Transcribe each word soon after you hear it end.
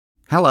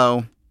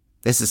Hello,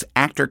 this is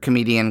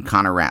actor-comedian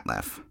Connor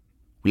Ratliff.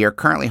 We are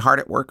currently hard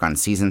at work on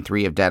Season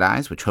 3 of Dead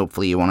Eyes, which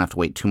hopefully you won't have to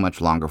wait too much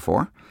longer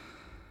for.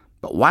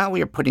 But while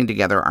we are putting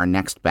together our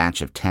next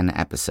batch of 10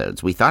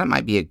 episodes, we thought it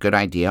might be a good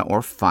idea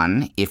or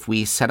fun if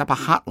we set up a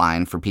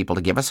hotline for people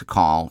to give us a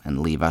call and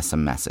leave us a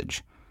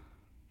message.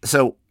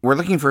 So we're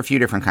looking for a few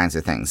different kinds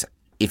of things.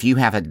 If you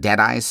have a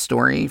Dead Eyes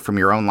story from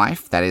your own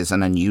life that is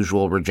an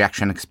unusual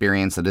rejection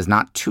experience that is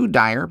not too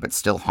dire but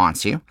still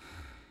haunts you,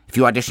 if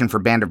you auditioned for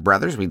Band of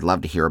Brothers, we'd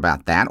love to hear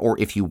about that. Or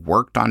if you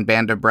worked on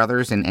Band of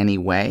Brothers in any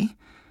way.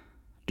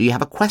 Do you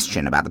have a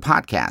question about the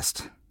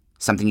podcast?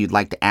 Something you'd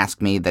like to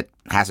ask me that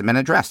hasn't been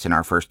addressed in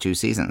our first 2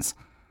 seasons?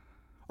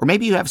 Or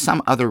maybe you have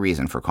some other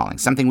reason for calling,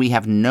 something we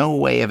have no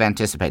way of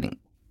anticipating.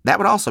 That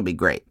would also be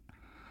great.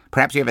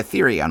 Perhaps you have a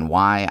theory on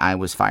why I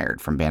was fired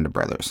from Band of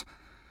Brothers.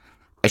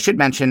 I should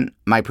mention,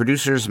 my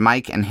producers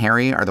Mike and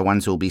Harry are the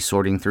ones who will be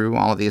sorting through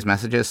all of these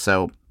messages,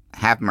 so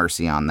have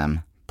mercy on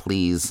them.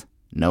 Please,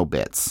 no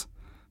bits.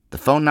 The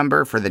phone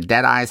number for the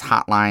Dead Eyes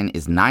hotline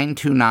is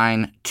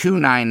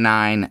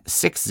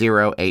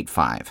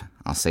 929-299-6085.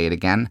 I'll say it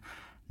again,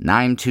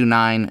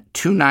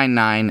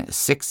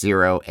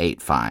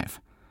 929-299-6085.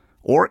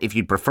 Or if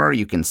you'd prefer,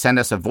 you can send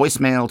us a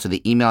voicemail to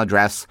the email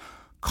address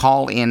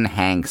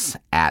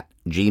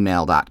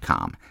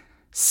callinhanks@gmail.com.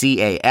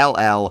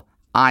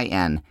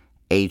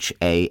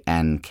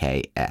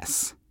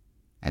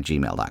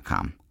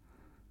 callinhanks@gmail.com.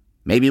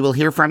 Maybe we'll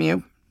hear from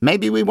you.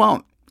 Maybe we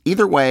won't.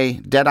 Either way,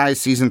 Dead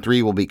Eyes Season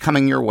 3 will be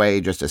coming your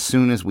way just as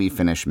soon as we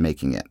finish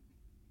making it.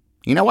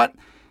 You know what?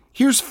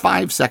 Here's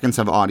 5 seconds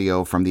of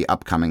audio from the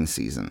upcoming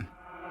season.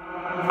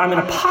 I'm in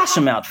a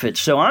possum outfit,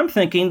 so I'm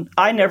thinking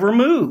I never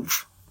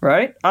move,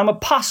 right? I'm a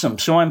possum,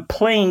 so I'm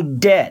playing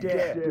dead.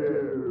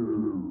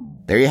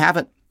 There you have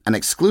it, an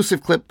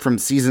exclusive clip from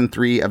Season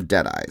 3 of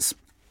Dead Eyes.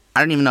 I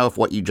don't even know if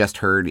what you just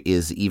heard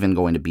is even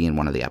going to be in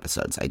one of the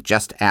episodes. I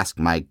just asked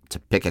Mike to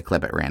pick a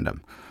clip at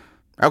random.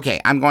 Okay,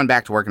 I'm going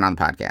back to working on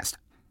the podcast.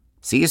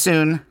 See you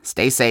soon.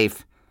 Stay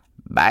safe.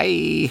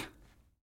 Bye.